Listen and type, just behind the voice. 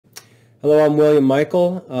Hello, I'm William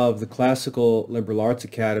Michael of the Classical Liberal Arts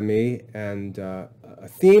Academy, and a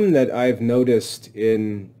theme that I've noticed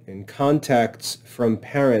in contacts from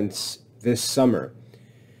parents this summer.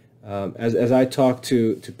 As I talk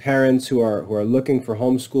to parents who are looking for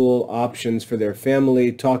homeschool options for their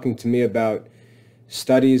family, talking to me about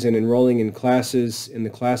studies and enrolling in classes in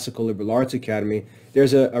the Classical Liberal Arts Academy,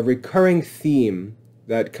 there's a recurring theme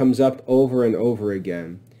that comes up over and over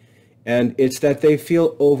again. And it's that they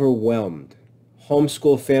feel overwhelmed.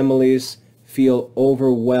 Homeschool families feel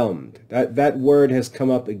overwhelmed. That word has come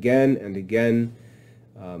up again and again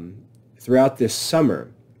throughout this summer.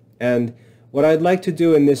 And what I'd like to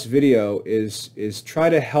do in this video is try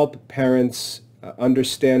to help parents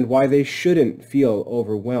understand why they shouldn't feel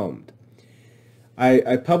overwhelmed.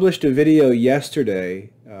 I published a video yesterday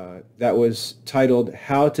that was titled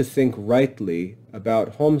How to Think Rightly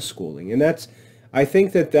About Homeschooling. And I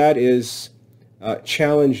think that is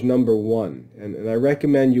challenge number one, and I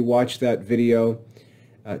recommend you watch that video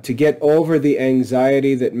to get over the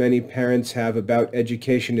anxiety that many parents have about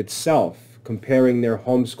education itself, comparing their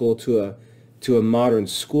homeschool to a modern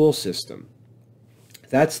school system.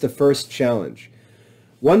 That's the first challenge.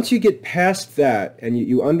 Once you get past that and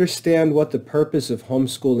you understand what the purpose of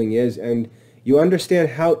homeschooling is, and you understand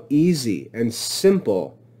how easy and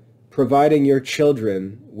simple providing your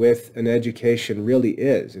children with an education really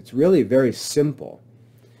is. It's really very simple.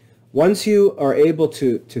 Once you are able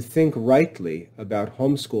to think rightly about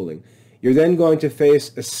homeschooling, you're then going to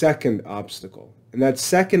face a second obstacle. And that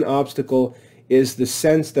second obstacle is the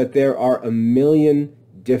sense that there are a million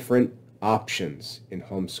different options in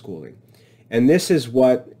homeschooling. And this is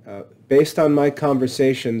what, based on my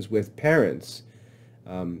conversations with parents,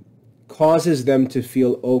 causes them to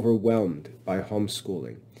feel overwhelmed by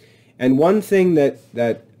homeschooling. And one thing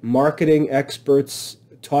that marketing experts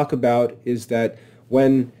talk about is that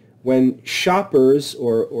when shoppers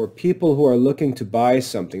or people who are looking to buy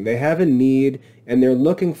something, they have a need and they're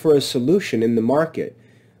looking for a solution in the market,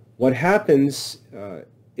 what happens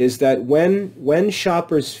is that when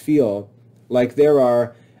shoppers feel like there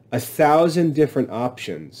are 1,000 different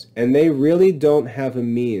options and they really don't have a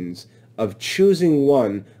means of choosing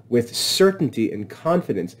one with certainty and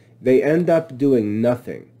confidence, they end up doing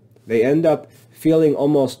nothing. They end up feeling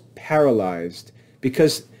almost paralyzed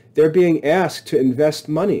because they're being asked to invest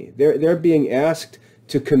money. They're being asked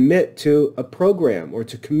to commit to a program or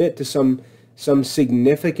to commit to some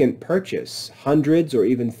significant purchase, hundreds or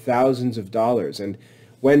even thousands of dollars. And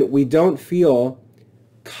when we don't feel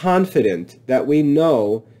confident that we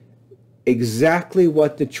know exactly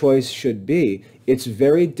what the choice should be, it's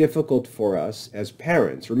very difficult for us as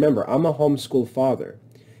parents. Remember, I'm a homeschool father.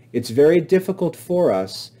 It's very difficult for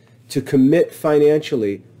us to commit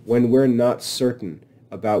financially when we're not certain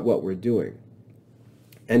about what we're doing.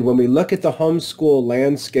 And when we look at the homeschool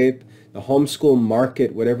landscape, the homeschool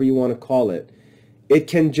market, whatever you want to call it, it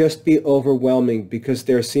can just be overwhelming because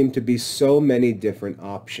there seem to be so many different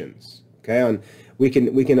options. Okay, and we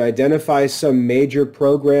can identify some major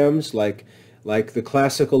programs like the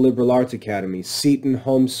Classical Liberal Arts Academy, Seton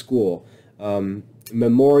Homeschool,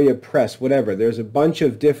 Memoria Press, whatever. There's a bunch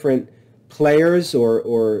of different players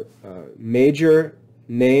or major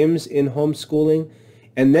names in homeschooling.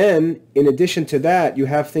 And then, in addition to that, you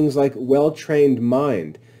have things like Well-Trained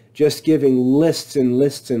Mind, just giving lists and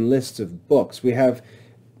lists and lists of books. We have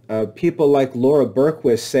people like Laura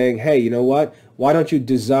Berquist saying, hey, you know what? Why don't you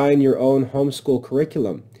design your own homeschool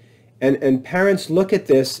curriculum? And parents look at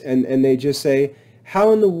this and they just say,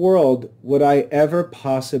 how in the world would I ever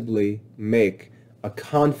possibly make a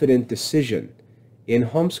confident decision in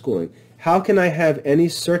homeschooling? How can I have any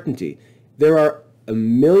certainty? There are a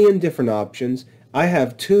million different options. I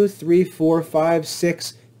have 2, 3, 4, 5,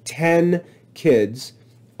 6, 10 kids.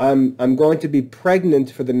 I'm going to be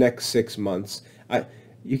pregnant for the next 6 months.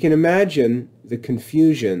 You can imagine the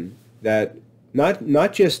confusion that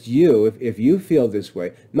not just you, if you feel this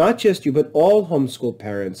way, not just you, but all homeschool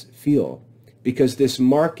parents feel, because this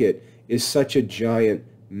market is such a giant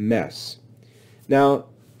mess. Now,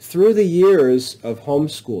 through the years of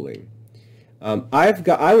homeschooling,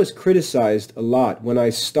 I was criticized a lot when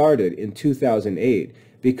I started in 2008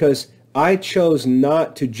 because I chose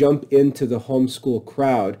not to jump into the homeschool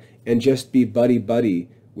crowd and just be buddy-buddy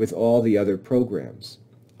with all the other programs.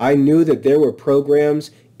 I knew that there were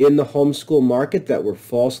programs in the homeschool market that were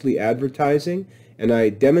falsely advertising, and I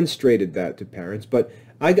demonstrated that to parents, but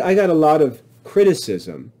I got a lot of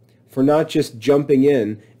criticism for not just jumping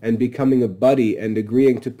in and becoming a buddy and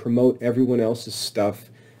agreeing to promote everyone else's stuff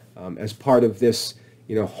as part of this,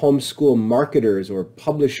 homeschool marketers or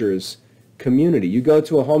publishers community. You go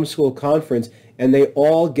to a homeschool conference and they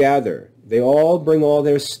all gather. They all bring all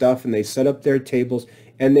their stuff and they set up their tables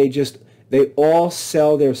and they all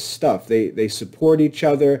sell their stuff. They support each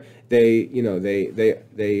other. They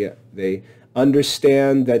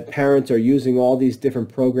understand that parents are using all these different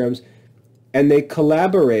programs, and they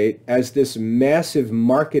collaborate as this massive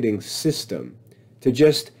marketing system to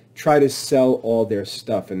just try to sell all their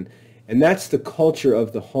stuff. And that's the culture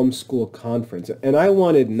of the homeschool conference. And I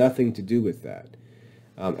wanted nothing to do with that.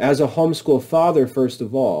 As a homeschool father, first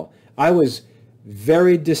of all, I was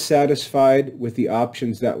very dissatisfied with the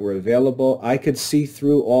options that were available. I could see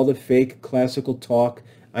through all the fake classical talk.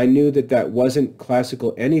 I knew that that wasn't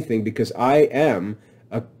classical anything because I am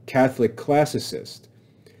a Catholic classicist.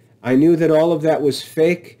 I knew that all of that was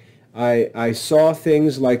fake. I saw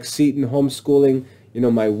things like Seton homeschooling.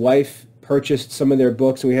 My wife purchased some of their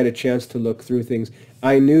books and we had a chance to look through things.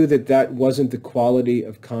 I knew that that wasn't the quality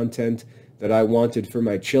of content that I wanted for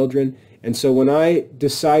my children. And so when I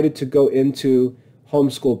decided to go into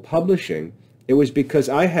homeschool publishing, it was because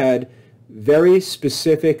I had very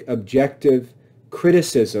specific, objective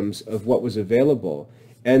criticisms of what was available.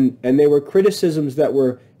 And they were criticisms that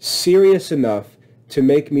were serious enough to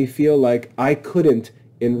make me feel like I couldn't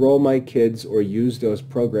enroll my kids or use those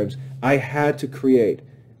programs. I had to create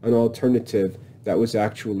an alternative that was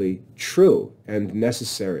actually true and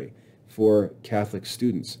necessary for Catholic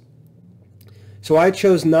students. So I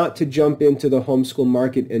chose not to jump into the homeschool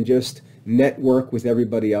market and just network with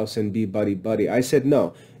everybody else and be buddy-buddy. I said,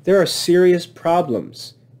 no, there are serious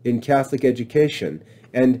problems in Catholic education,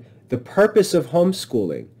 and the purpose of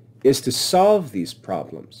homeschooling is to solve these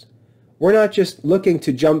problems. We're not just looking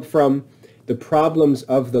to jump from the problems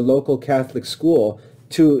of the local Catholic school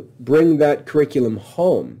to bring that curriculum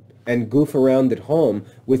home and goof around at home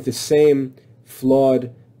with the same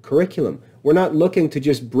flawed curriculum. We're not looking to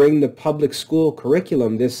just bring the public school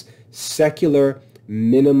curriculum, this secular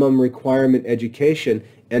minimum requirement education,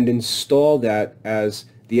 and install that as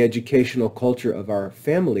the educational culture of our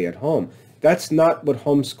family at home. That's not what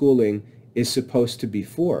homeschooling is supposed to be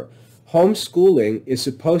for. Homeschooling is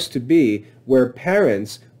supposed to be where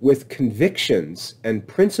parents with convictions and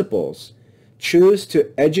principles choose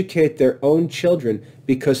to educate their own children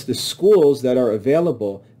because the schools that are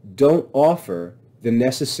available don't offer the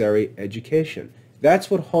necessary education.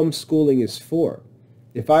 That's what homeschooling is for.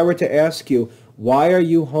 If I were to ask you, why are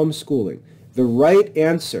you homeschooling? The right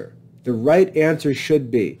answer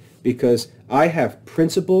should be because I have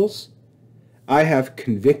principles, I have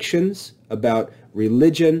convictions about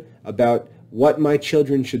religion, about what my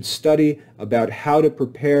children should study, about how to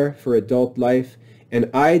prepare for adult life, and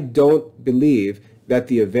I don't believe that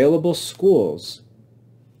the available schools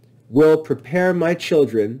will prepare my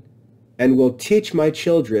children and will teach my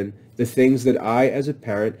children the things that I, as a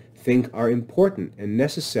parent, think are important and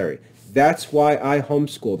necessary. That's why I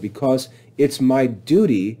homeschool, because it's my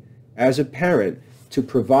duty as a parent to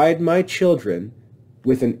provide my children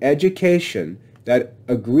with an education that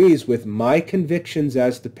agrees with my convictions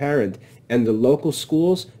as the parent, and the local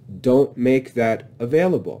schools don't make that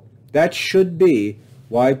available. That should be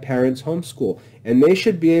why parents homeschool. And they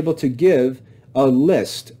should be able to give a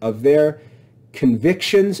list of their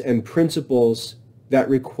convictions and principles that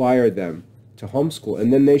require them to homeschool.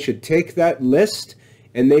 And then they should take that list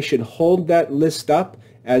and they should hold that list up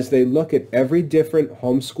as they look at every different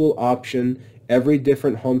homeschool option, every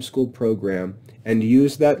different homeschool program, and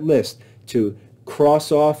use that list to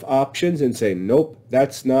cross off options and say, nope,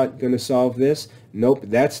 that's not going to solve this. Nope,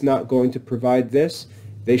 that's not going to provide this.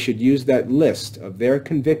 They should use that list of their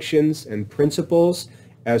convictions and principles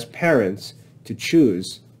as parents to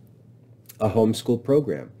choose a homeschool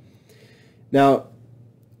program. Now,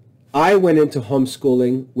 I went into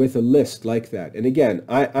homeschooling with a list like that. And again,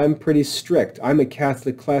 I'm pretty strict. I'm a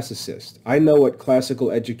Catholic classicist. I know what classical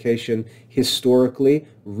education historically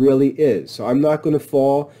really is. So I'm not going to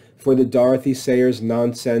fall for the Dorothy Sayers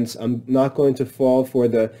nonsense. I'm not going to fall for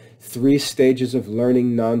the 3 stages of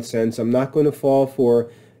learning nonsense. I'm not going to fall for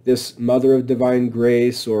this Mother of Divine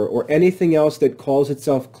Grace or anything else that calls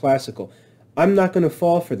itself classical. I'm not going to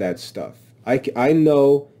fall for that stuff. I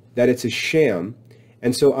know that it's a sham,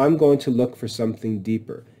 and so I'm going to look for something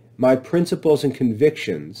deeper. My principles and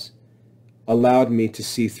convictions allowed me to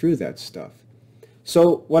see through that stuff.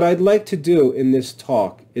 So what I'd like to do in this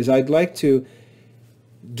talk is I'd like to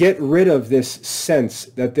get rid of this sense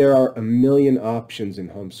that there are a million options in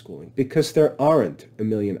homeschooling, because there aren't a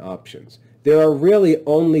million options. There are really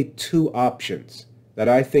only 2 options that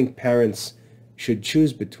I think parents should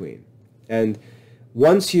choose between. And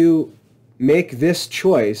once you make this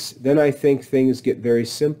choice, then I think things get very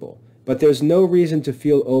simple. But there's no reason to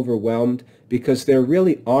feel overwhelmed because there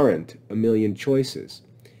really aren't a million choices.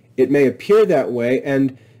 It may appear that way,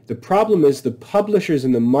 and the problem is the publishers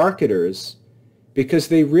and the marketers, because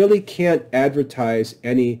they really can't advertise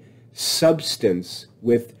any substance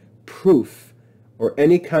with proof or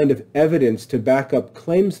any kind of evidence to back up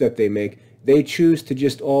claims that they make. They choose to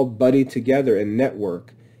just all buddy together and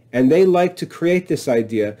network. And they like to create this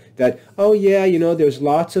idea that, oh yeah, there's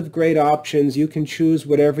lots of great options. You can choose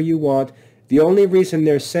whatever you want. The only reason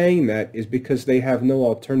they're saying that is because they have no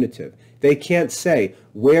alternative. They can't say,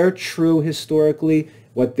 we're true historically,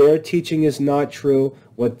 what they're teaching is not true,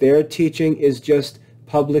 what they're teaching is just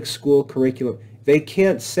public school curriculum. They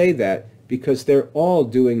can't say that because they're all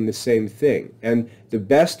doing the same thing. And the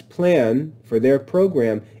best plan for their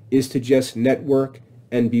program is to just network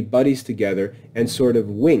and be buddies together and sort of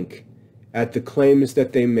wink at the claims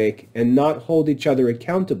that they make and not hold each other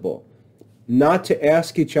accountable, not to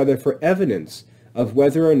ask each other for evidence of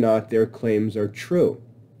whether or not their claims are true.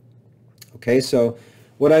 Okay, so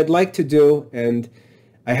what I'd like to do, and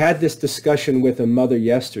I had this discussion with a mother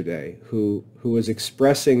yesterday who was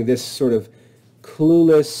expressing this sort of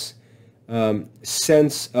clueless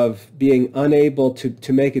sense of being unable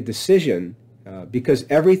to make a decision because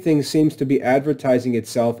everything seems to be advertising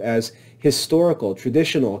itself as historical,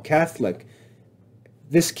 traditional, Catholic.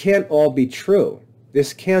 This can't all be true.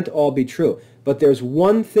 This can't all be true. But there's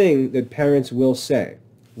one thing that parents will say.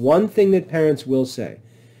 One thing that parents will say.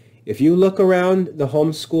 If you look around the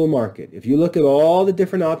homeschool market, if you look at all the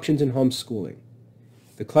different options in homeschooling,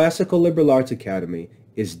 the Classical Liberal Arts Academy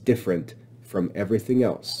is different from everything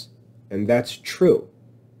else. And that's true.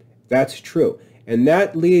 That's true. And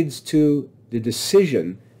that leads to the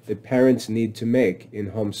decision that parents need to make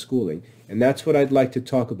in homeschooling. And that's what I'd like to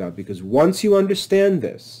talk about, because once you understand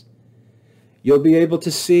this, you'll be able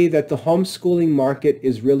to see that the homeschooling market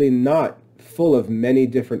is really not full of many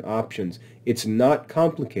different options. It's not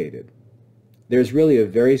complicated. There's really a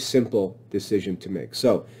very simple decision to make.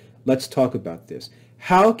 So let's talk about this.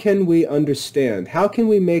 How can we understand? How can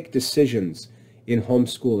we make decisions in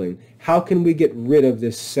homeschooling? How can we get rid of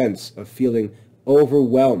this sense of feeling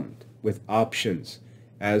overwhelmed with options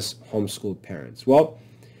as homeschooled parents? Well,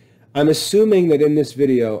 I'm assuming that in this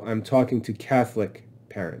video I'm talking to Catholic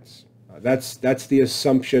parents. That's the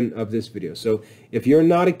assumption of this video. So if you're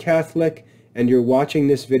not a Catholic and you're watching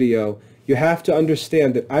this video, you have to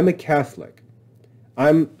understand that I'm a Catholic.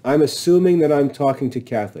 I'm assuming that I'm talking to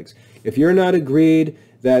Catholics. If you're not agreed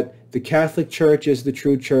that the Catholic Church is the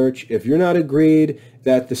true church, if you're not agreed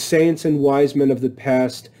that the saints and wise men of the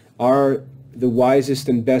past are the wisest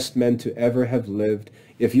and best men to ever have lived,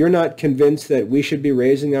 if you're not convinced that we should be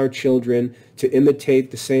raising our children to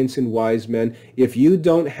imitate the saints and wise men, if you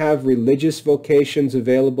don't have religious vocations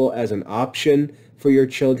available as an option for your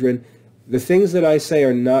children, the things that I say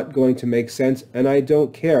are not going to make sense, and I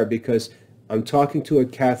don't care because I'm talking to a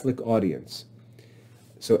Catholic audience.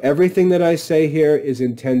 So everything that I say here is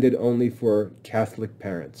intended only for Catholic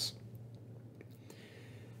parents.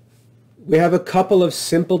 We have a couple of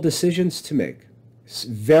simple decisions to make.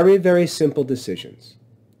 Very, very simple decisions.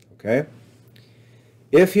 Okay?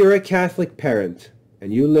 If you're a Catholic parent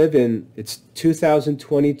and you live in, it's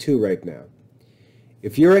 2022 right now.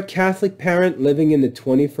 If you're a Catholic parent living in the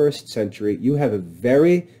 21st century, you have a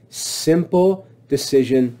very simple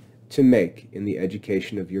decision to make in the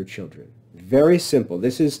education of your children. Very simple.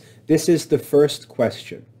 This is the first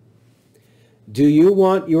question. Do you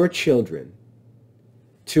want your children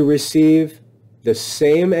to receive the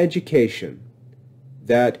same education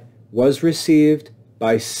that was received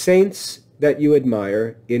by saints that you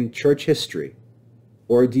admire in church history,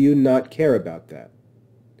 or do you not care about that?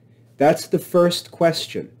 That's the first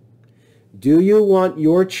question. Do you want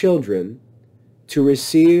your children to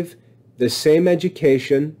receive the same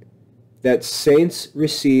education that saints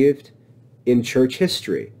received in church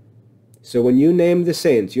history? So when you name the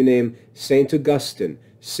saints, you name Saint Augustine,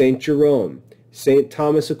 Saint Jerome, Saint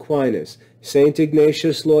Thomas Aquinas, Saint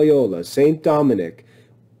Ignatius Loyola, Saint Dominic.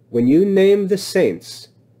 When you name the saints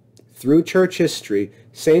through church history,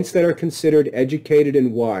 saints that are considered educated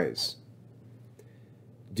and wise,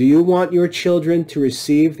 do you want your children to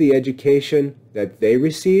receive the education that they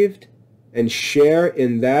received and share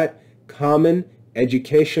in that common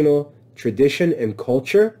educational tradition and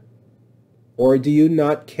culture? Or do you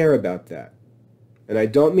not care about that? And I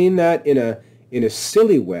don't mean that in a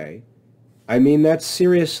silly way. I mean that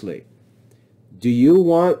seriously. Do you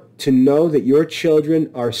want to know that your children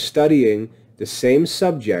are studying the same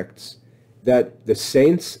subjects that the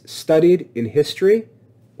saints studied in history?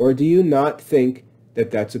 Or do you not think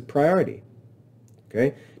that that's a priority?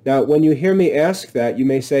 Okay? Now, when you hear me ask that, you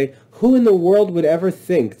may say, who in the world would ever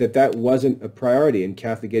think that that wasn't a priority in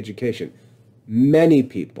Catholic education? many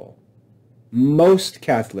people, most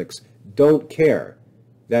Catholics don't care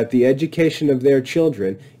that the education of their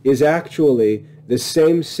children is actually the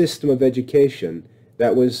same system of education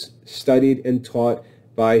that was studied and taught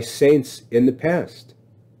by saints in the past.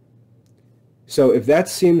 So if that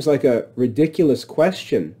seems like a ridiculous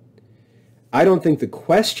question, I don't think the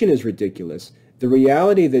question is ridiculous. The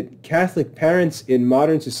reality that Catholic parents in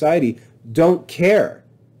modern society don't care,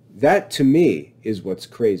 that to me is what's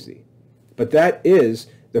crazy. But that is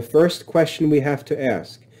the first question we have to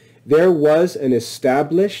ask. There was an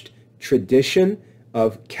established tradition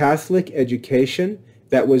of Catholic education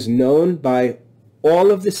that was known by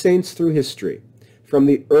all of the saints through history, from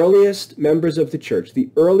the earliest members of the church, the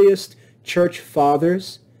earliest church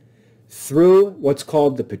fathers, through what's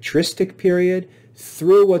called the patristic period,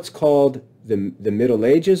 through what's called the Middle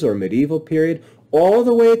Ages or medieval period, all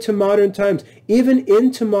the way to modern times, even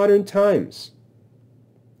into modern times.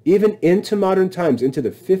 Even into modern times, into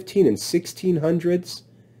the 15 and 1600s,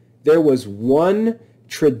 there was one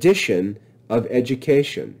tradition of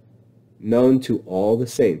education known to all the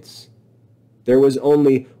saints. There was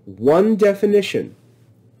only one definition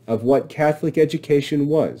of what Catholic education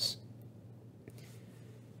was.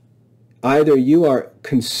 Either you are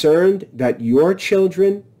concerned that your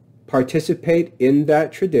children participate in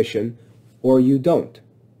that tradition, or you don't.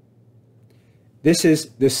 This is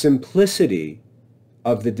the simplicity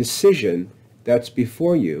of the decision that's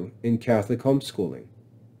before you in Catholic homeschooling.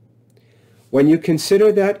 When you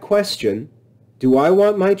consider that question, do I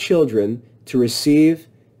want my children to receive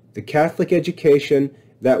the Catholic education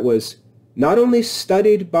that was not only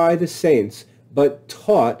studied by the saints, but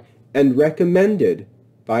taught and recommended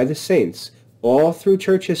by the saints all through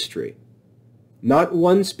church history? Not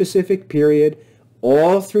one specific period,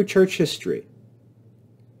 all through church history.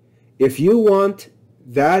 If you want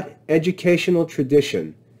that educational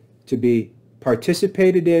tradition to be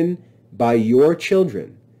participated in by your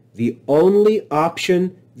children, the only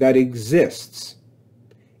option that exists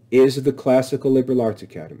is the Classical Liberal Arts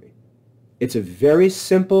Academy. It's a very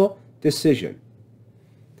simple decision.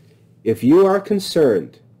 If you are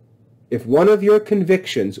concerned, if one of your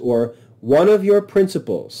convictions or one of your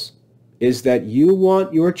principles is that you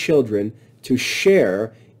want your children to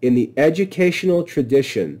share in the educational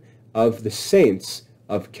tradition of the saints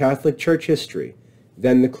of Catholic Church history,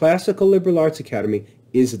 then the Classical Liberal Arts Academy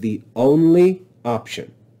is the only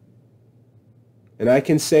option. And I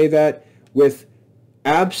can say that with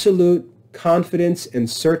absolute confidence and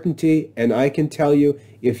certainty, and I can tell you,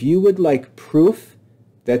 if you would like proof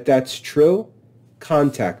that that's true,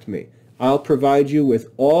 contact me. I'll provide you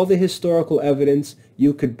with all the historical evidence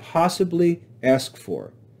you could possibly ask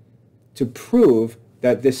for to prove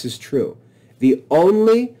that this is true. The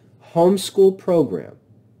only homeschool program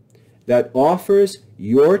that offers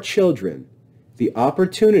your children the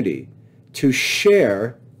opportunity to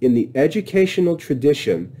share in the educational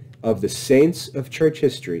tradition of the saints of church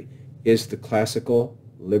history is the Classical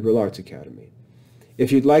Liberal Arts Academy.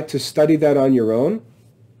 If you'd like to study that on your own,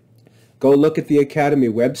 go look at the Academy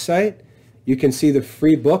website. You can see the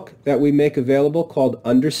free book that we make available called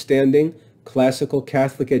Understanding Classical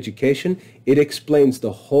Catholic Education. It explains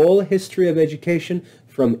the whole history of education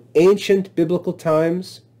from ancient biblical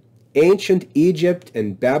times, ancient Egypt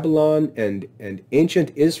and Babylon and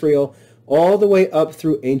ancient Israel, all the way up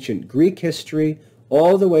through ancient Greek history,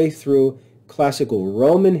 all the way through classical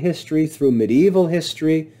Roman history, through medieval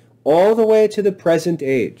history, all the way to the present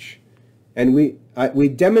age. And we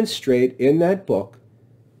demonstrate in that book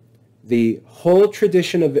the whole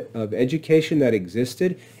tradition of education that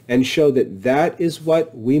existed and show that that is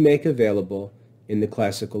what we make available in the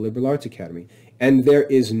Classical Liberal Arts Academy. And there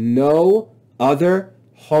is no other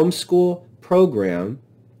homeschool program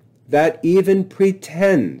that even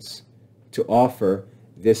pretends to offer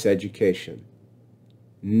this education.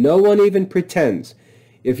 No one even pretends.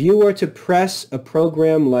 If you were to press a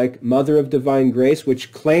program like Mother of Divine Grace,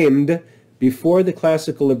 which claimed, before the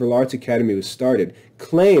Classical Liberal Arts Academy was started,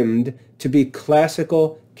 claimed to be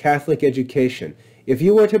classical Catholic education, if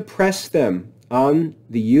you were to press them on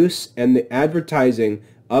the use and the advertising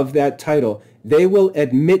of that title, they will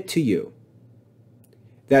admit to you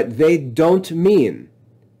that they don't mean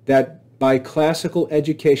that by classical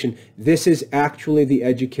education, this is actually the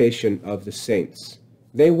education of the saints.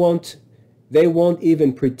 They won't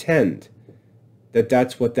even pretend that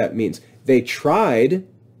that's what that means. They tried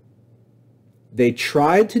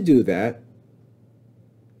to do that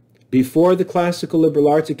before the Classical Liberal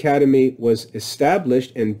Arts Academy was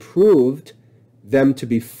established and proved them to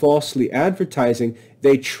be falsely advertising.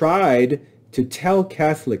 They tried to tell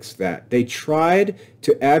Catholics that. They tried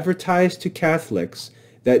to advertise to Catholics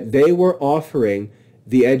that they were offering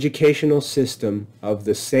the educational system of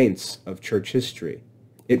the saints of church history.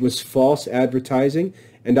 It was false advertising,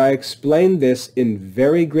 and I explained this in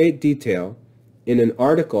very great detail in an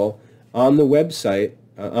article on the website,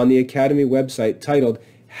 on the Academy website, titled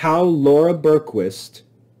How Laura Berquist,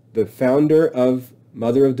 the founder of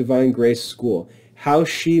Mother of Divine Grace School, how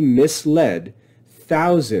she misled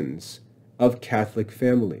thousands of Catholic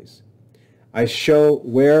families. I show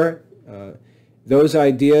where those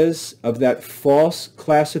ideas of that false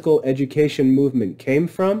classical education movement came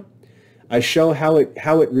from. I show how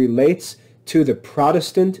it relates to the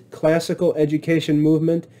Protestant classical education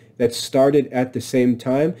movement that started at the same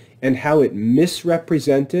time, and how it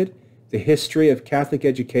misrepresented the history of Catholic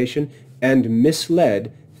education and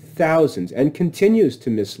misled thousands, and continues to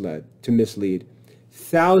mislead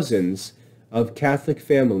thousands of Catholic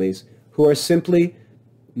families who are simply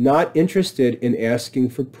not interested in asking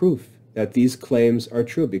for proof that these claims are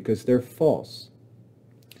true because they're false.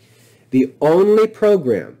 The only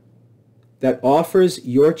program that offers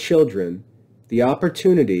your children the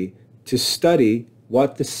opportunity to study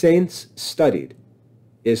what the saints studied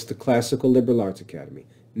is the Classical Liberal Arts Academy.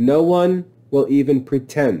 No one will even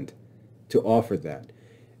pretend to offer that.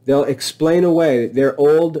 They'll explain away the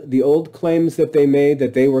old claims that they made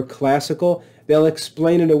that they were classical. They'll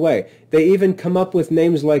explain it away. They even come up with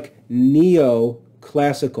names like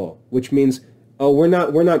neo-classical, which means, oh, we're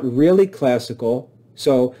not really classical.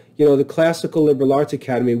 So, the Classical Liberal Arts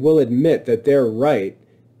Academy will admit that they're right,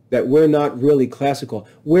 that we're not really classical.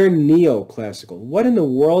 We're neoclassical. What in the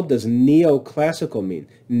world does neoclassical mean?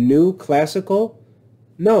 New classical?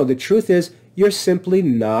 No, the truth is you're simply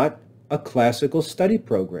not a classical study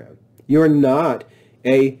program. You're not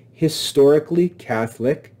a historically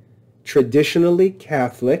Catholic, traditionally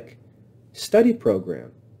Catholic study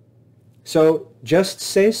program. So just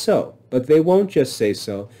say so, but they won't just say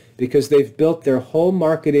so because they've built their whole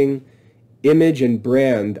marketing image and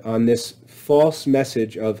brand on this false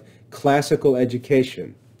message of classical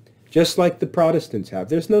education, just like the Protestants have.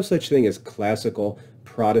 There's no such thing as classical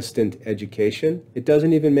Protestant education. It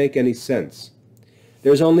doesn't even make any sense.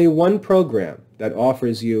 There's only one program that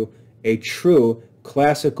offers you a true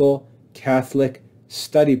classical Catholic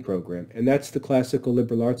study program, and that's the Classical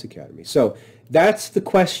Liberal Arts Academy. So that's the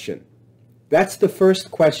question. That's the first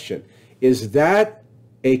question. Is that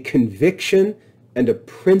a conviction and a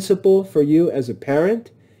principle for you as a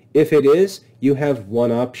parent? If it is, you have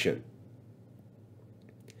one option.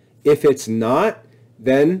 If it's not,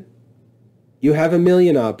 then you have a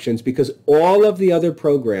million options, because all of the other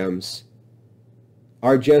programs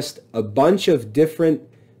are just a bunch of different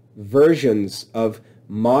versions of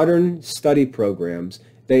modern study programs.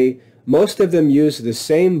 Most of them use the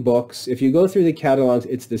same books. If you go through the catalogs,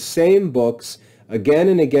 it's the same books again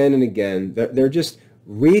and again and again. They're just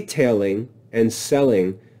retailing and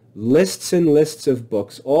selling lists and lists of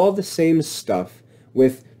books, all the same stuff,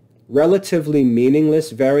 with relatively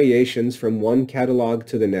meaningless variations from one catalog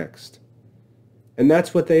to the next. And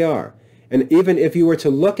that's what they are. And even if you were to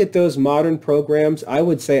look at those modern programs, I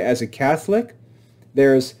would say as a Catholic,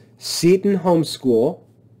 there's Seton Homeschool,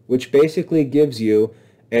 which basically gives you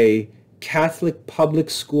a Catholic public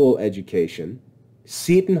school education,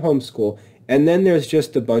 Seton Homeschool, and then there's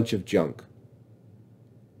just a bunch of junk.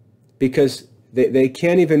 Because they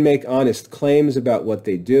can't even make honest claims about what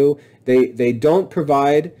they do. They don't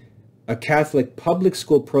provide a Catholic public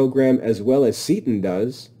school program as well as Seton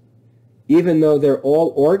does. Even though they're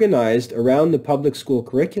all organized around the public school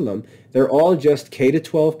curriculum, they're all just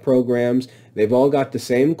K-12 programs. They've all got the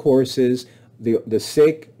same courses,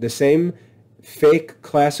 the same fake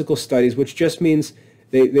classical studies, which just means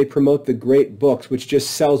they promote the great books, which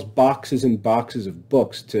just sells boxes and boxes of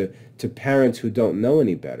books to parents who don't know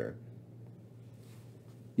any better.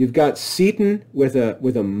 You've got Seton with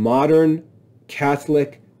a modern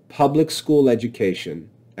Catholic public school education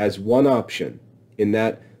as one option in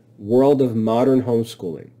that world of modern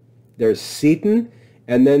homeschooling. There's Seton,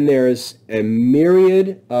 and then there's a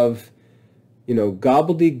myriad of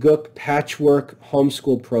gobbledygook patchwork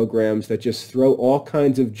homeschool programs that just throw all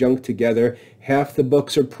kinds of junk together. Half the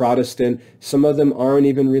books are Protestant, some of them aren't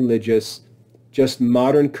even religious, just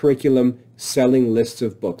modern curriculum selling lists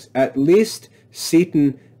of books. At least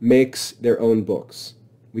Seton makes their own books.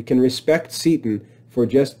 We can respect Seton for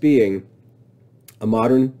just being a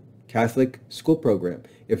modern Catholic school program.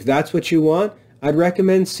 If that's what you want, I'd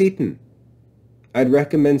recommend Seton. I'd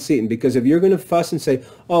recommend Seton, because if you're going to fuss and say,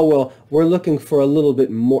 oh, well, we're looking for a little bit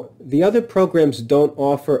more, the other programs don't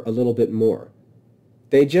offer a little bit more.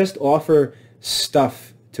 They just offer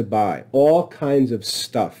stuff to buy, all kinds of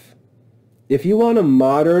stuff. If you want a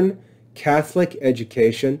modern Catholic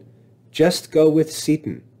education, just go with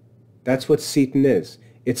Seton. That's what Seton is.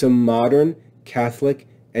 It's a modern Catholic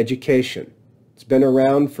education. It's been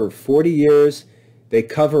around for 40 years. They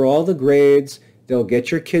cover all the grades. They'll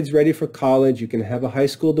get your kids ready for college. You can have a high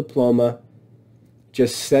school diploma.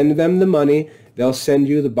 Just send them the money. They'll send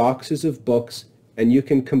you the boxes of books, and you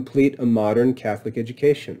can complete a modern Catholic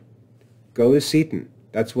education. Go to Seton.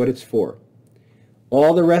 That's what it's for.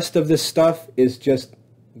 All the rest of this stuff is just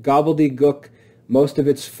gobbledygook. Most of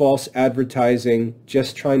it's false advertising,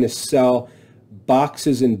 just trying to sell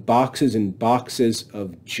boxes and boxes and boxes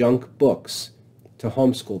of junk books to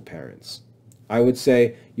homeschool parents. I would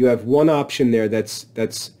say you have one option there that's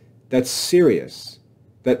serious,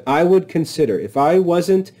 that I would consider. If I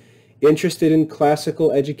wasn't interested in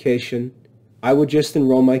classical education, I would just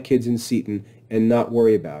enroll my kids in Seton and not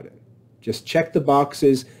worry about it. Just check the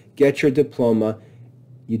boxes, get your diploma.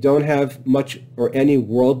 You don't have much or any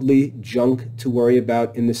worldly junk to worry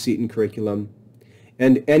about in the Seton curriculum.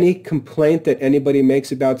 And any complaint that anybody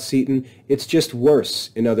makes about Seton, it's just worse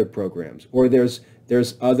in other programs, or there's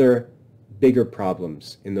other bigger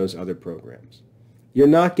problems in those other programs. You're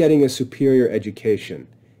not getting a superior education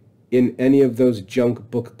in any of those junk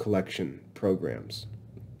book collection programs.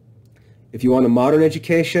 If you want a modern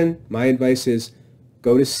education, my advice is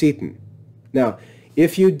go to Seton. Now,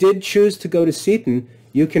 if you did choose to go to Seton,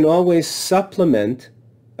 you can always supplement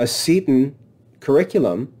a Seton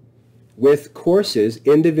curriculum with courses,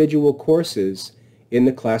 individual courses in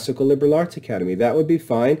the Classical Liberal Arts Academy. That would be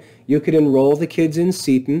fine. You could enroll the kids in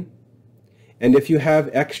Seton, and if you have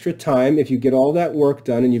extra time, if you get all that work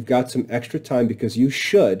done and you've got some extra time, because you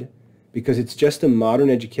should, because it's just a modern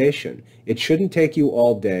education, it shouldn't take you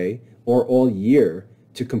all day or all year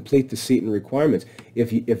to complete the Seton requirements.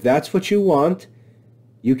 If that's what you want,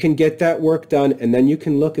 you can get that work done, and then you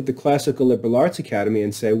can look at the Classical Liberal Arts Academy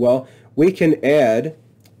and say, well, we can add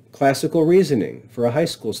classical reasoning for a high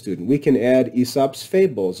school student. We can add Aesop's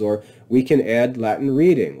Fables, or we can add Latin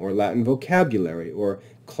reading, or Latin vocabulary, or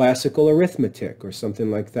classical arithmetic, or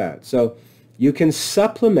something like that. So you can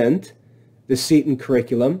supplement the Seton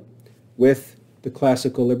curriculum with the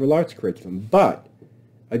Classical Liberal Arts curriculum. But,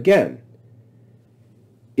 again,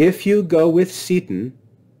 if you go with Seton,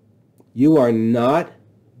 you are not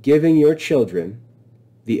giving your children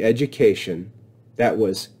the education that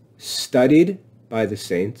was studied by the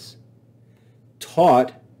saints,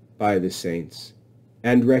 taught by the saints,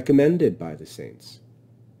 and recommended by the saints.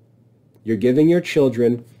 You're giving your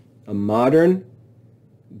children a modern,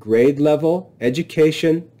 grade-level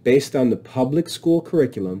education based on the public school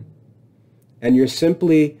curriculum, and you're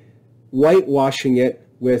simply whitewashing it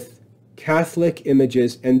with Catholic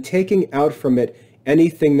images and taking out from it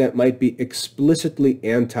anything that might be explicitly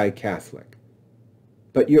anti-Catholic.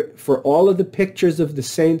 But for all of the pictures of the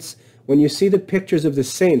saints, when you see the pictures of the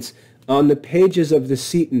saints on the pages of the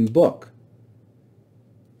Seton book,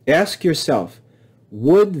 ask yourself,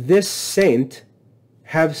 would this saint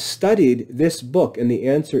have studied this book? And the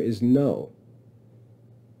answer is no.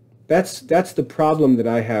 That's the problem that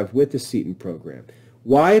I have with the Seton program.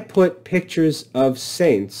 Why put pictures of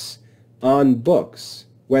saints on books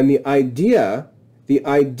when the idea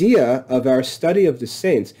of our study of the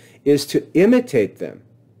saints is to imitate them?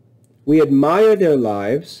 We admire their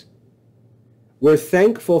lives. We're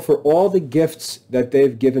thankful for all the gifts that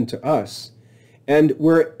they've given to us, and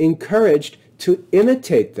we're encouraged to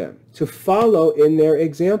imitate them, to follow in their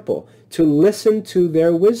example, to listen to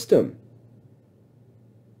their wisdom.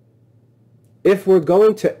 If we're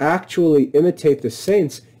going to actually imitate the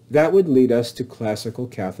saints, that would lead us to classical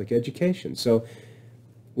Catholic education. So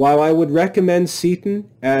while I would recommend Seton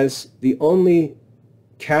as the only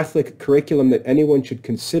Catholic curriculum that anyone should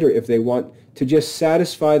consider if they want to just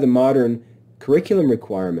satisfy the modern curriculum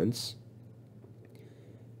requirements,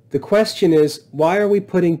 the question is, why are we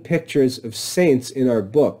putting pictures of saints in our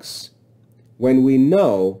books when we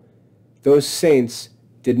know those saints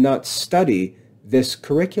did not study this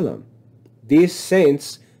curriculum? These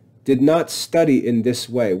saints did not study in this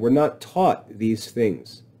way. We're not taught these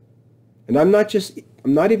things. And I'm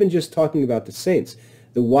not even just talking about the saints.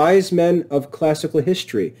 The wise men of classical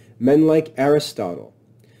history, men like Aristotle,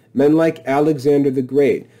 men like Alexander the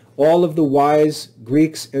Great, all of the wise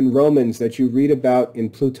Greeks and Romans that you read about in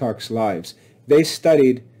Plutarch's Lives, they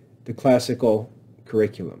studied the classical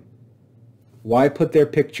curriculum. Why put their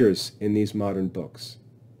pictures in these modern books?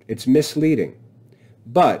 It's misleading.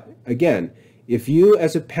 But, again, if you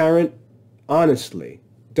as a parent honestly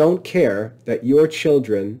don't care that your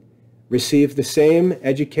children receive the same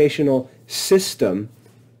educational system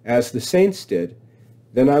as the saints did,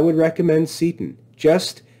 then I would recommend Seton.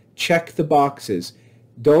 Just check the boxes.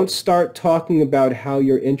 Don't start talking about how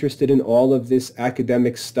you're interested in all of this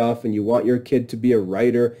academic stuff and you want your kid to be a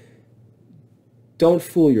writer. Don't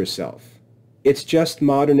fool yourself. It's just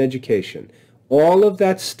modern education. All of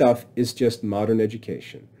that stuff is just modern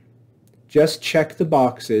education. Just check the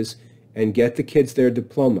boxes and get the kids their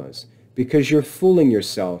diplomas, because you're fooling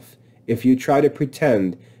yourself if you try to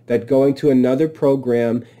pretend that going to another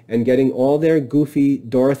program and getting all their goofy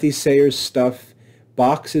Dorothy Sayers stuff,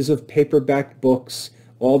 boxes of paperback books,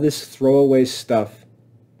 all this throwaway stuff.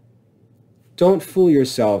 Don't fool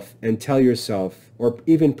yourself and tell yourself, or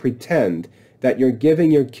even pretend, that you're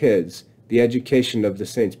giving your kids the education of the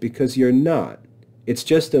saints, because you're not. It's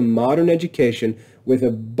just a modern education with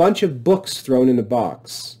a bunch of books thrown in a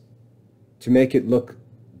box to make it look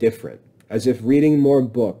different, as if reading more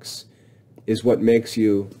books is what makes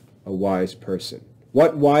you a wise person.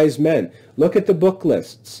 What wise men? Look at the book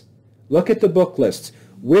lists. Look at the book lists.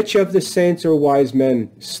 Which of the saints or wise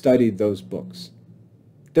men studied those books?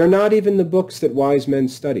 They're not even the books that wise men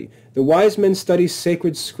study. The wise men study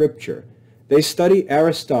sacred scripture. They study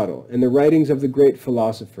Aristotle and the writings of the great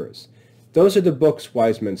philosophers. Those are the books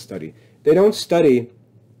wise men study. They don't study,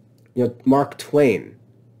 Mark Twain.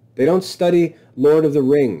 They don't study Lord of the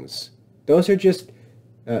Rings. Those are just,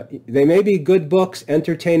 they may be good books,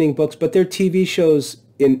 entertaining books, but they're TV shows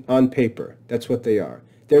on paper. That's what they are.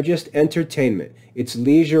 They're just entertainment. It's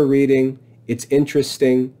leisure reading. It's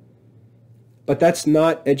interesting. But that's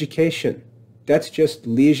not education. That's just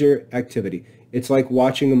leisure activity. It's like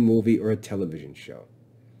watching a movie or a television show.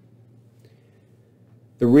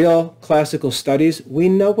 The real classical studies, we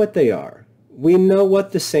know what they are. We know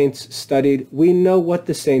what the saints studied. We know what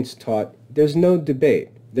the saints taught. There's no debate.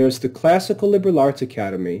 There's the Classical Liberal Arts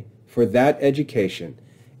Academy for that education.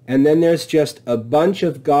 And then there's just a bunch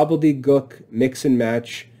of gobbledygook, mix and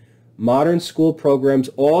match, modern school programs,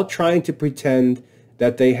 all trying to pretend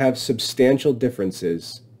that they have substantial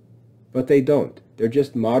differences. But they don't. They're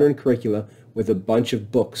just modern curricula with a bunch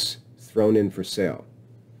of books thrown in for sale.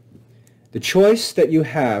 The choice that you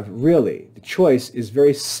have, really, the choice is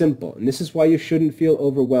very simple, and this is why you shouldn't feel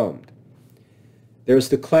overwhelmed. There's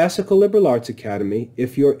the Classical Liberal Arts Academy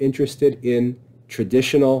if you're interested in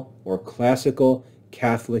traditional or classical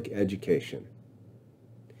Catholic education.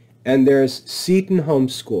 And there's Seton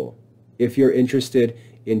Homeschool if you're interested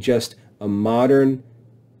in just a modern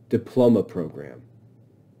diploma program.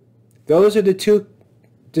 Those are the two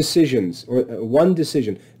decisions, or one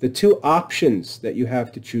decision, the two options that you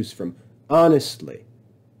have to choose from. Honestly,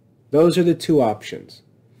 those are the two options.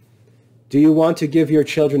 Do you want to give your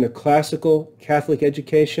children a classical Catholic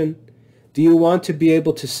education? Do you want to be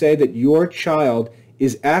able to say that your child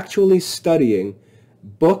is actually studying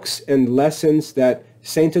books and lessons that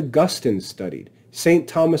St. Augustine studied, St.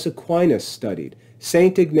 Thomas Aquinas studied,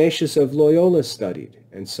 St. Ignatius of Loyola studied,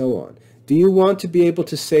 and so on? Do you want to be able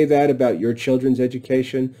to say that about your children's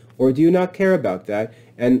education, or do you not care about that,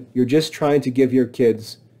 and you're just trying to give your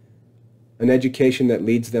kids an education that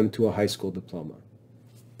leads them to a high school diploma?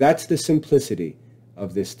 That's the simplicity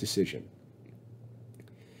of this decision.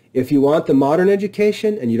 If you want the modern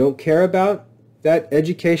education and you don't care about that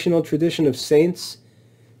educational tradition of saints,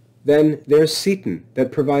 then there's Seton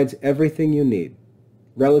that provides everything you need,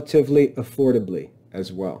 relatively affordably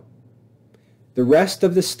as well. The rest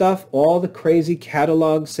of the stuff, all the crazy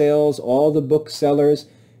catalog sales, all the booksellers,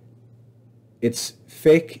 it's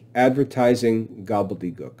fake advertising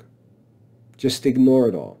gobbledygook. Just ignore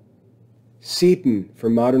it all. Seton for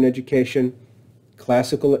modern education,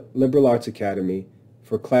 Classical Liberal Arts Academy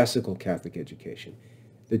for classical Catholic education.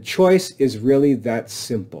 The choice is really that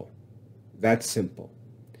simple. That simple.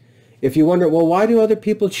 If you wonder, well, why do other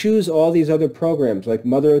people choose all these other programs like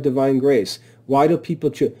Mother of Divine Grace? Why do people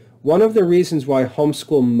choose? One of the reasons why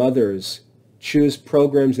homeschool mothers choose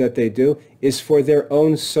programs that they do is for their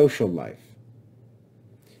own social life.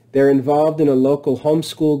 They're involved in a local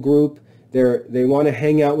homeschool group. They want to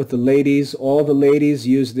hang out with the ladies. All the ladies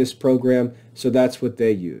use this program, so that's what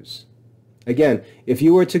they use. Again, if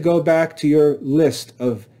you were to go back to your list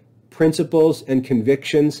of principles and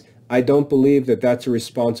convictions, I don't believe that that's a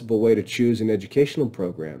responsible way to choose an educational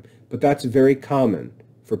program, but that's very common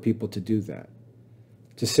for people to do that.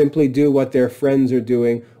 To simply do what their friends are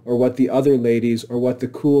doing, or what the other ladies, or what the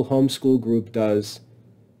cool homeschool group does.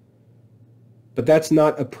 But that's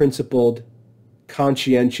not a principled,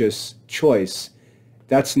 conscientious choice.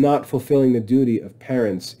 That's not fulfilling the duty of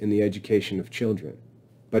parents in the education of children.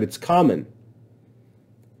 But it's common.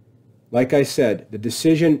 Like I said, the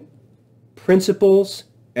decision, principles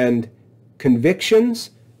and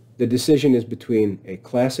convictions, the decision is between a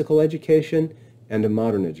classical education and a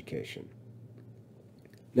modern education.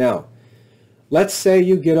 Now, Let's say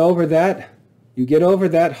you get over that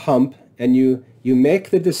hump, and you make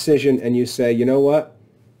the decision and you say, you know what?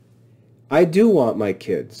 I do want my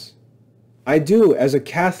kids. I do, as a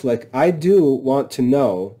Catholic, I do want to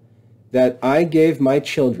know that I gave my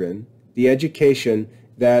children the education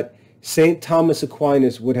that St. Thomas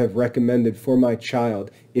Aquinas would have recommended for my child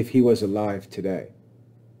if he was alive today.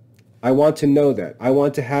 I want to know that. I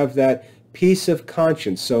want to have that peace of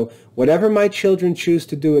conscience. So whatever my children choose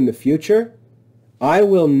to do in the future, I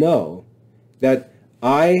will know that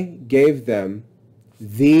I gave them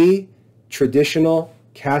the traditional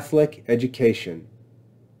Catholic education.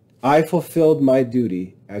 I fulfilled my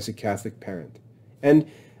duty as a Catholic parent. And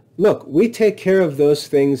look, we take care of those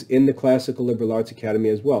things in the Classical Liberal Arts Academy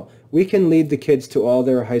as well. We can lead the kids to all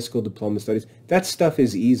their high school diploma studies. That stuff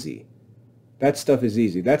is easy. That stuff is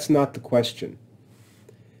easy. That's not the question.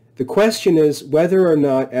 The question is whether or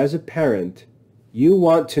not, as a parent, you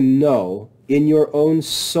want to know in your own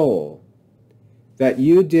soul that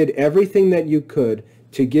you did everything that you could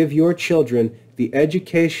to give your children the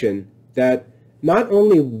education that not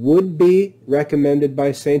only would be recommended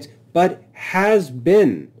by saints, but has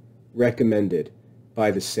been recommended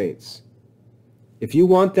by the saints. If you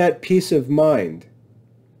want that peace of mind,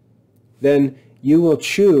 then you will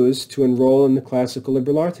choose to enroll in the Classical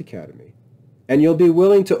Liberal Arts Academy. And you'll be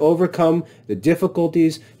willing to overcome the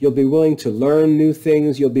difficulties. You'll be willing to learn new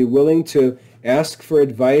things. You'll be willing to ask for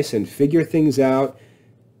advice and figure things out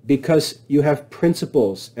because you have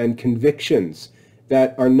principles and convictions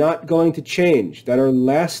that are not going to change, that are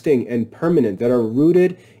lasting and permanent, that are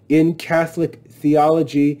rooted in Catholic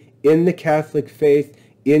theology, in the Catholic faith,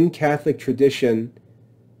 in Catholic tradition.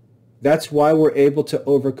 That's why we're able to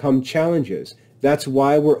overcome challenges. That's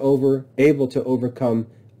why we're able to overcome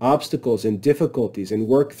obstacles and difficulties and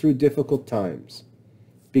work through difficult times.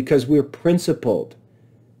 Because we're principled.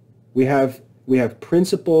 We have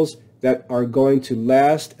principles that are going to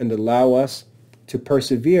last and allow us to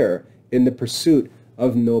persevere in the pursuit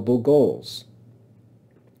of noble goals.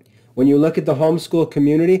 When you look at the homeschool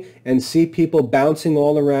community and see people bouncing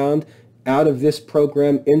all around out of this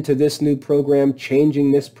program into this new program,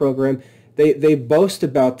 changing this program, they boast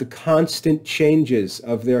about the constant changes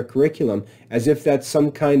of their curriculum as if that's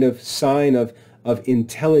some kind of sign of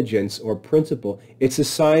intelligence or principle. It's a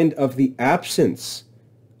sign of the absence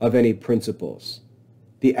of any principles,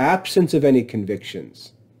 the absence of any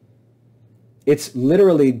convictions. It's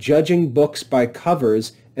literally judging books by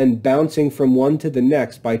covers and bouncing from one to the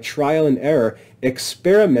next by trial and error,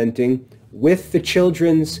 experimenting with the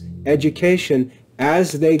children's education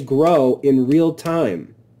as they grow in real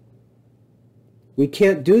time. We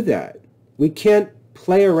can't do that. We can't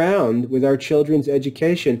play around with our children's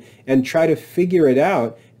education and try to figure it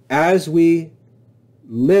out as we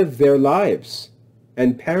live their lives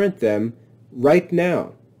and parent them right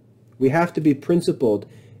now. We have to be principled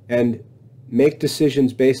and make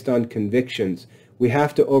decisions based on convictions. We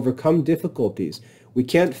have to overcome difficulties. We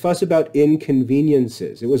can't fuss about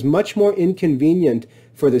inconveniences. It was much more inconvenient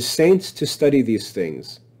for the saints to study these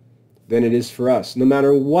things than it is for us, no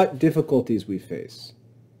matter what difficulties we face.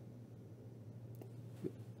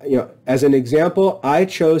 As an example, I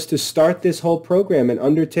chose to start this whole program and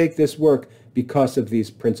undertake this work because of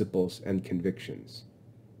these principles and convictions.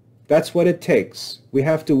 That's what it takes. We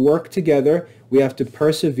have to work together. We have to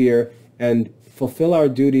persevere and fulfill our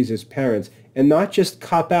duties as parents, and not just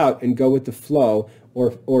cop out and go with the flow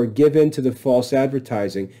or give in to the false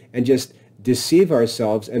advertising and just deceive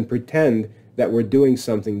ourselves and pretend that we're doing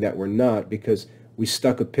something that we're not because we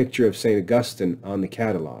stuck a picture of St. Augustine on the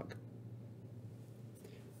catalog.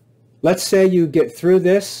 Let's say you get through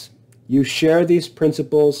this, you share these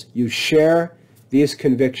principles, you share these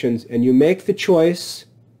convictions, and you make the choice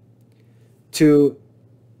to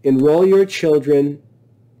enroll your children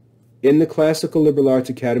in the Classical Liberal Arts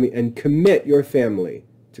Academy and commit your family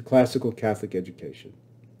to classical Catholic education.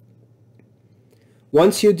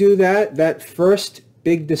 Once you do that, that first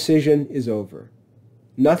big decision is over.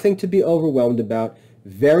 Nothing to be overwhelmed about.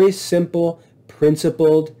 Very simple,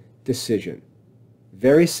 principled decision.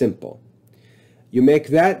 Very simple. You make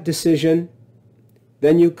that decision,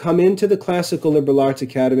 then you come into the Classical Liberal Arts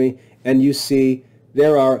Academy and you see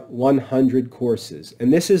there are 100 courses.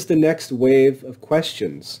 And this is the next wave of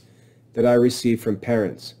questions that I receive from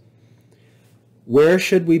parents. Where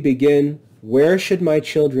should we begin? Where should my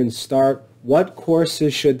children start? What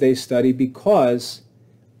courses should they study? Because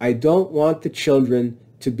I don't want the children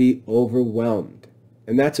to be overwhelmed.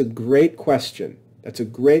 And that's a great question. That's a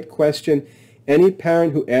great question. Any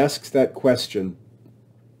parent who asks that question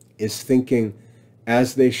is thinking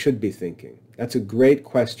as they should be thinking. That's a great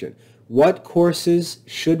question. What courses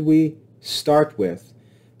should we start with,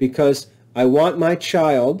 because I want my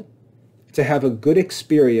child to have a good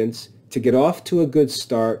experience, to get off to a good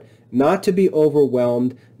start, not to be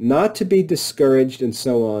overwhelmed, not to be discouraged, and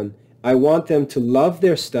so on. I want them to love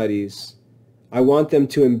their studies. I want them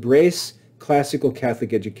to embrace classical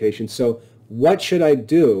Catholic education. So what should I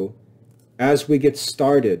do as we get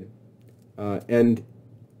started and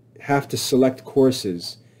have to select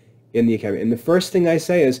courses in the academy? And the first thing I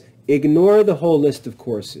say is ignore the whole list of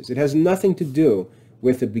courses. It has nothing to do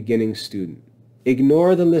with a beginning student.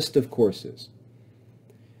 Ignore the list of courses.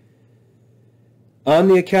 On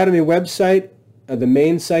the Academy website, the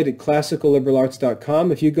main site at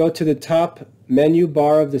classicalliberalarts.com, if you go to the top menu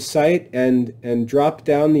bar of the site and drop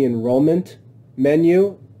down the enrollment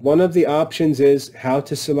menu, one of the options is how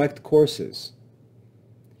to select courses.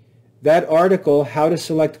 That article, How to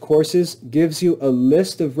Select Courses, gives you a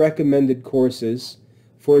list of recommended courses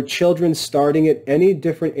for children starting at any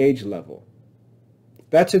different age level.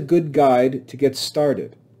 That's a good guide to get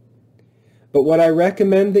started. But what I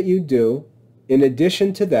recommend that you do, in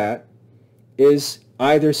addition to that, is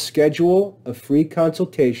either schedule a free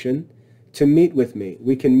consultation to meet with me.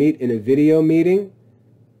 We can meet in a video meeting,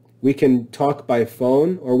 we can talk by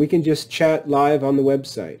phone, or we can just chat live on the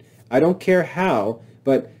website. I don't care how,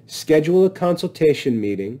 but schedule a consultation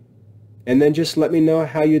meeting and then just let me know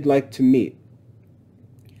how you'd like to meet.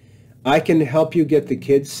 I can help you get the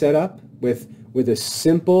kids set up with a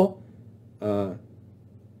simple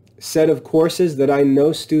set of courses that I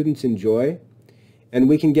know students enjoy, and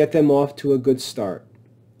we can get them off to a good start.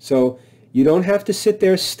 So you don't have to sit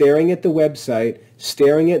there staring at the website,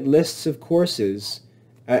 staring at lists of courses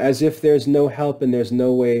as if there's no help and there's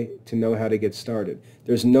no way to know how to get started.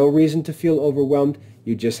 There's no reason to feel overwhelmed.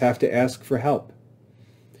 You just have to ask for help.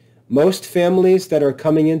 Most families that are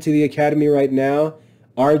coming into the academy right now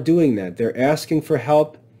are doing that. They're asking for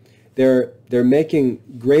help. They're making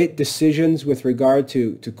great decisions with regard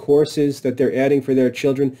to courses that they're adding for their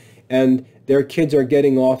children, and their kids are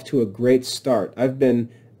getting off to a great start. I've been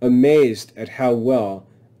amazed at how well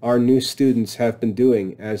our new students have been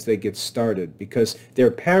doing as they get started, because their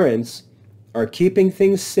parents are keeping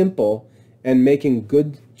things simple and making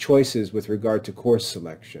good choices with regard to course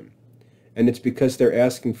selection. And it's because they're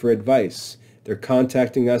asking for advice. They're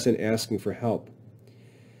contacting us and asking for help.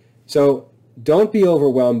 So don't be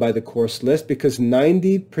overwhelmed by the course list, because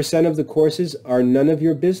 90% of the courses are none of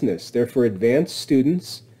your business. They're for advanced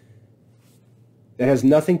students. That has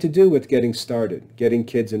nothing to do with getting started, getting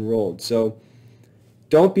kids enrolled. So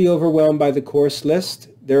don't be overwhelmed by the course list.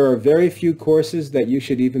 There are very few courses that you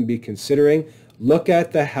should even be considering. Look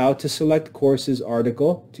at the How to Select Courses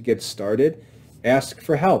article to get started. Ask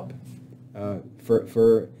for help,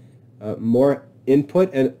 for more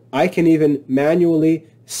input, and I can even manually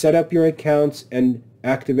set up your accounts and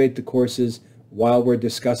activate the courses while we're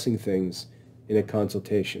discussing things in a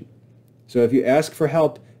consultation. So if you ask for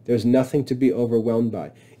help, there's nothing to be overwhelmed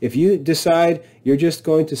by. If you decide you're just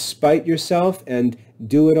going to spite yourself and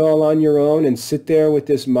do it all on your own and sit there with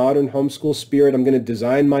this modern homeschool spirit, I'm going to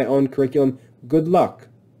design my own curriculum, good luck.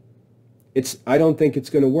 I don't think it's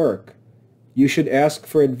going to work. You should ask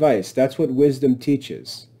for advice. That's what wisdom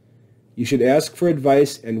teaches. You should ask for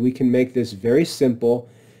advice, and we can make this very simple,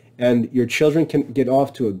 and your children can get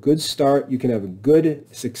off to a good start. You can have a good,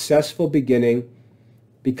 successful beginning,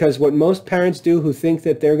 because what most parents do who think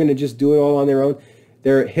that they're going to just do it all on their own,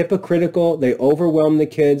 they're hypocritical, they overwhelm the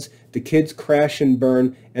kids crash and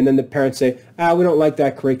burn, and then the parents say, we don't like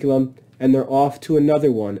that curriculum, and they're off to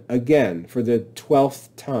another one again for the 12th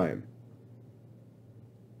time.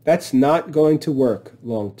 That's not going to work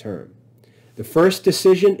long term. The first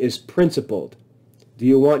decision is principled. Do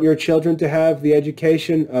you want your children to have the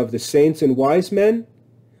education of the saints and wise men,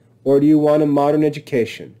 or do you want a modern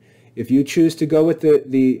education? If you choose to go with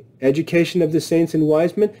the education of the saints and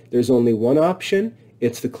wise men, there's only one option.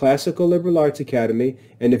 It's the Classical Liberal Arts Academy.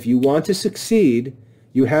 And if you want to succeed,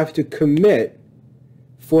 you have to commit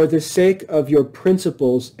for the sake of your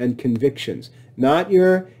principles and convictions, not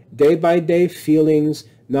your day-by-day feelings,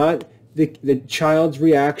 not the child's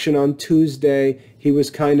reaction on Tuesday. He was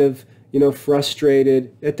kind of,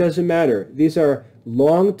 frustrated. It doesn't matter. These are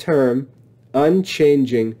long-term,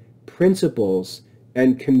 unchanging principles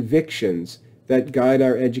and convictions that guide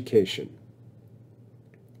our education.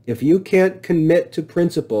 If you can't commit to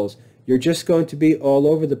principles, you're just going to be all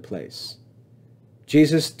over the place.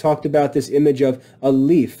 Jesus talked about this image of a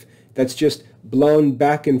leaf that's just blown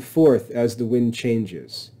back and forth as the wind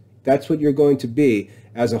changes. That's what you're going to be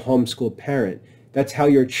as a homeschool parent. That's how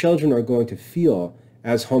your children are going to feel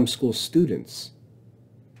as homeschool students.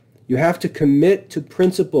 You have to commit to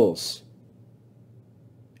principles.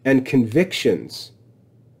 and convictions,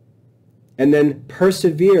 and then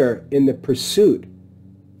persevere in the pursuit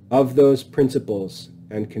of those principles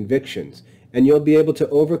and convictions. And you'll be able to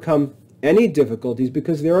overcome any difficulties,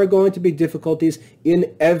 because there are going to be difficulties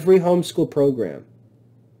in every homeschool program.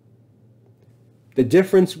 The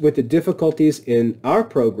difference with the difficulties in our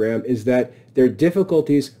program is that they're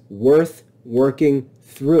difficulties worth working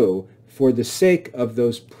through for the sake of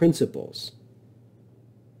those principles.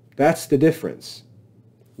 That's the difference.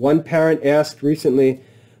 One parent asked recently,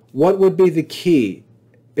 what would be the key,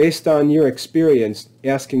 based on your experience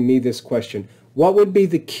asking me this question, what would be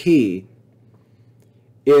the key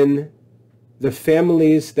in the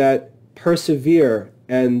families that persevere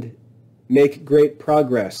and make great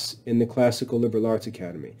progress in the Classical Liberal Arts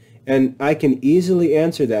Academy? And I can easily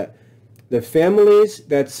answer that. The families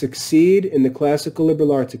that succeed in the Classical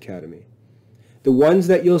Liberal Arts Academy, the ones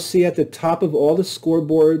that you'll see at the top of all the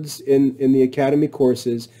scoreboards in the Academy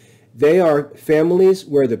courses, they are families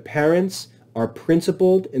where the parents are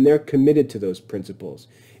principled and they're committed to those principles.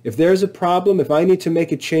 If there's a problem, if I need to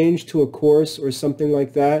make a change to a course or something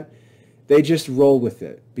like that, they just roll with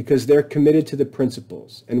it because they're committed to the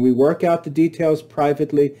principles. And we work out the details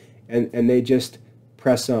privately, and they just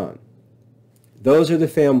press on. Those are the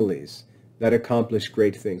families that accomplish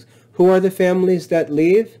great things. Who are the families that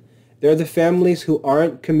leave? They're the families who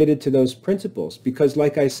aren't committed to those principles. Because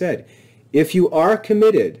like I said, if you are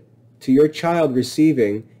committed to your child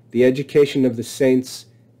receiving the education of the saints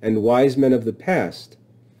and wise men of the past,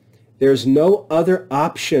 there's no other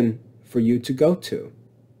option for you to go to.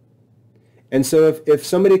 And so if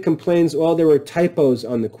somebody complains, well, there were typos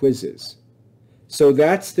on the quizzes, so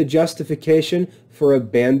that's the justification for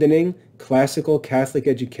abandoning classical Catholic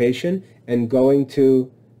education and going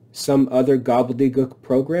to some other gobbledygook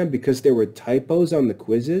program because there were typos on the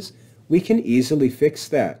quizzes, we can easily fix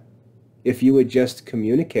that if you would just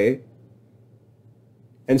communicate.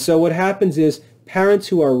 And so what happens is parents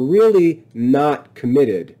who are really not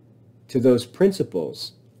committed to those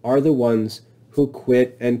principles are the ones who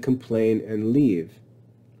quit and complain and leave.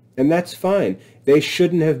 And that's fine. They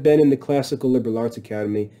shouldn't have been in the Classical Liberal Arts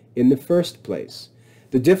Academy in the first place.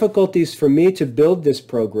 The difficulties for me to build this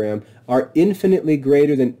program are infinitely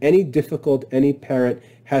greater than any difficulty any parent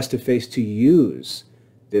has to face to use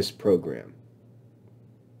this program.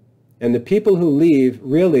 And the people who leave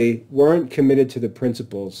really weren't committed to the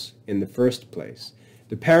principles in the first place.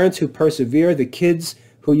 The parents who persevere, the kids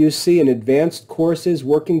who you see in advanced courses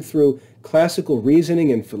working through classical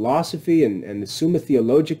reasoning and philosophy and the Summa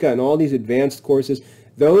Theologica and all these advanced courses,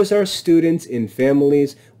 those are students in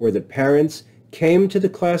families where the parents came to the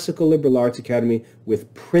Classical Liberal Arts Academy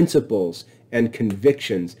with principles and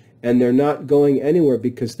convictions, and they're not going anywhere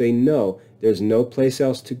because they know there's no place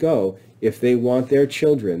else to go if they want their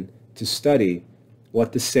children to study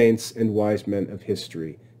what the saints and wise men of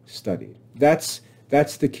history studied. That's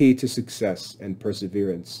the key to success and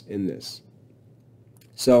perseverance in this.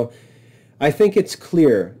 So I think it's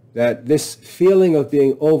clear that this feeling of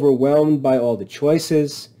being overwhelmed by all the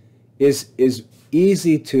choices is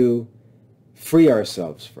easy to free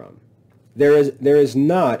ourselves from. There is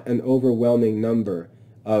not an overwhelming number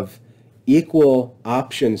of equal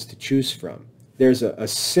options to choose from. There's a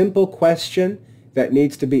simple question that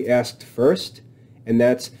needs to be asked first, and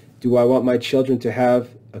that's, do I want my children to have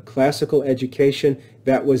a classical education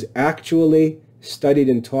that was actually studied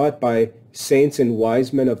and taught by saints and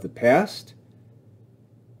wise men of the past?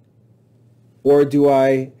 Or do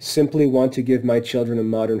I simply want to give my children a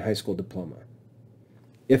modern high school diploma?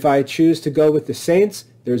 If I choose to go with the saints,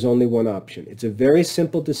 there's only one option. It's a very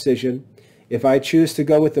simple decision. If I choose to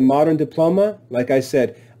go with the modern diploma, like I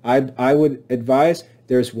said, I would advise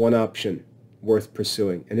there's one option worth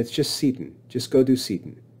pursuing, and it's just Seton. Just go do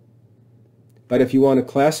Seton. But if you want a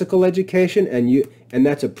classical education and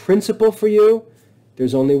that's a principle for you,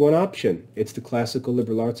 there's only one option. It's the Classical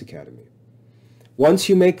Liberal Arts Academy. Once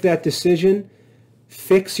you make that decision,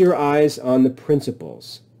 fix your eyes on the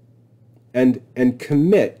principles and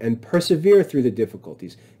commit and persevere through the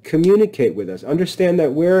difficulties. Communicate with us. Understand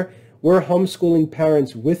that we're homeschooling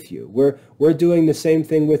parents with you. We're doing the same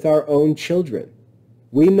thing with our own children.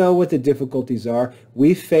 We know what the difficulties are.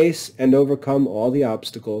 We face and overcome all the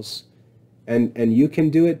obstacles, and you can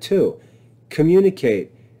do it too.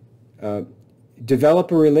 Communicate.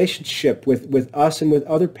 Develop a relationship with us and with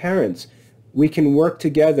other parents. We can work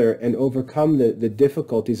together and overcome the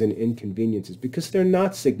difficulties and inconveniences because they're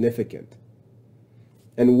not significant.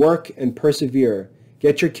 And work and persevere.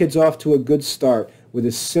 Get your kids off to a good start with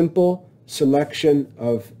a simple selection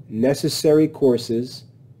of necessary courses.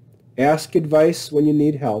 Ask advice when you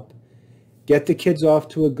need help. Get the kids off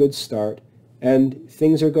to a good start and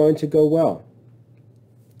things are going to go well.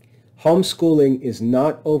 Homeschooling is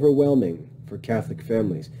not overwhelming for Catholic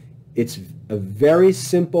families. It's a very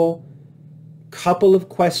simple couple of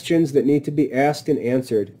questions that need to be asked and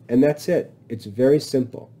answered, and that's it. It's very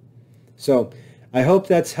simple. So I hope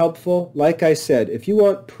that's helpful. Like I said, if you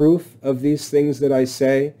want proof of these things that I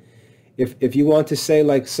say, if you want to say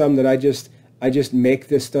like some that I just make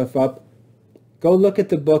this stuff up, go look at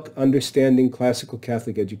the book Understanding Classical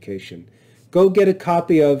Catholic Education. Go get a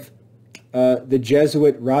copy of the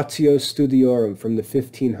Jesuit Ratio Studiorum from the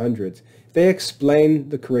 1500s. They explain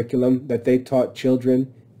the curriculum that they taught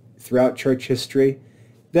children throughout church history.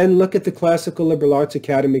 Then look at the Classical Liberal Arts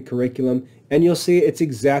Academy curriculum, and you'll see it's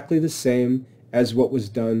exactly the same as what was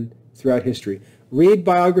done throughout history. Read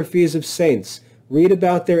biographies of saints. Read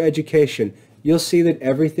about their education. You'll see that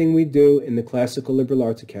everything we do in the Classical Liberal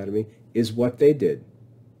Arts Academy is what they did.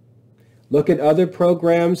 Look at other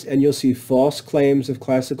programs and you'll see false claims of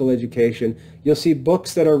classical education. You'll see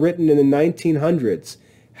books that are written in the 1900s.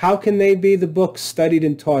 How can they be the books studied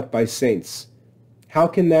and taught by saints? How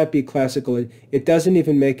can that be classical? It doesn't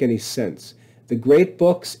even make any sense. The great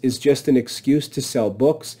books is just an excuse to sell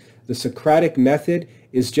books. The Socratic method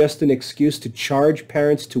is just an excuse to charge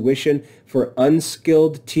parents tuition for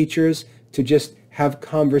unskilled teachers to just have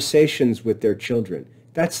conversations with their children.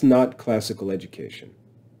 That's not classical education.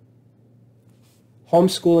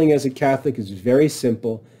 Homeschooling as a Catholic is very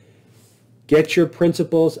simple. Get your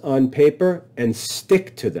principles on paper and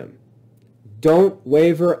stick to them. Don't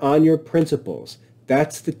waver on your principles.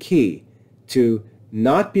 That's the key to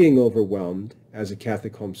not being overwhelmed as a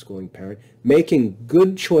Catholic homeschooling parent, making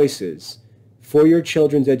good choices for your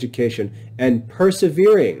children's education, and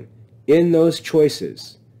persevering in those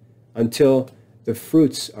choices until the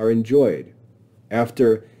fruits are enjoyed.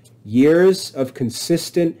 After years of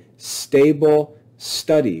consistent, stable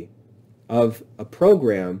study of a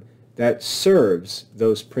program that serves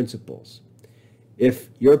those principles. If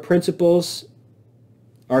your principles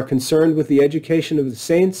are concerned with the education of the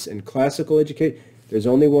saints and classical education, there's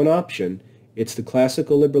only one option. It's the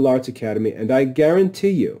Classical Liberal Arts Academy, and I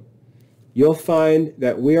guarantee you, you'll find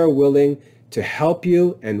that we are willing to help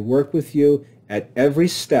you and work with you at every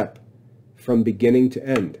step from beginning to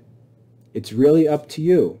end. It's really up to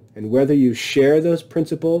you, and whether you share those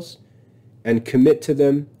principles and commit to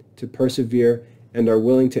them, to persevere, and are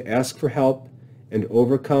willing to ask for help and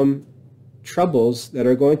overcome troubles that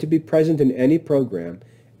are going to be present in any program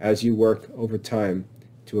as you work over time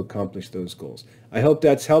to accomplish those goals. I hope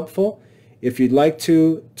that's helpful. If you'd like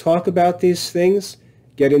to talk about these things,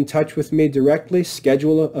 get in touch with me directly.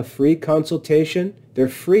 Schedule a free consultation. They're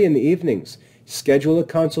free in the evenings. Schedule a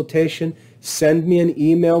consultation. Send me an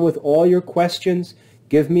email with all your questions.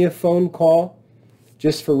 Give me a phone call.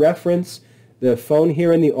 Just for reference, the phone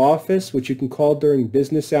here in the office, which you can call during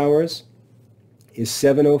business hours, is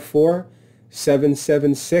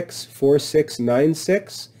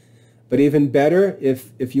 704-776-4696. But even better,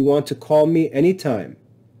 if you want to call me anytime,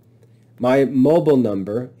 my mobile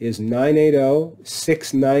number is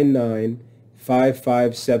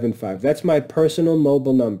 980-699-5575. That's my personal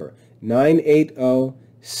mobile number,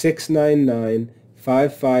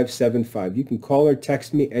 980-699-5575. You can call or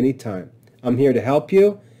text me anytime. I'm here to help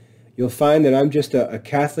you. You'll find that I'm just a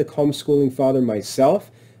Catholic homeschooling father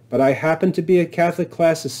myself, but I happen to be a Catholic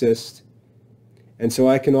classicist, and so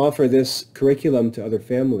I can offer this curriculum to other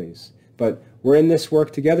families. But we're in this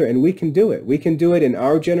work together, and we can do it. We can do it in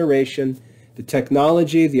our generation. The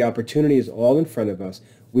technology, the opportunity is all in front of us.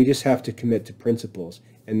 We just have to commit to principles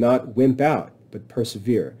and not wimp out, but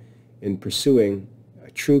persevere in pursuing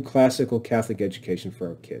a true classical Catholic education for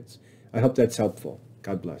our kids. I hope that's helpful.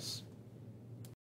 God bless.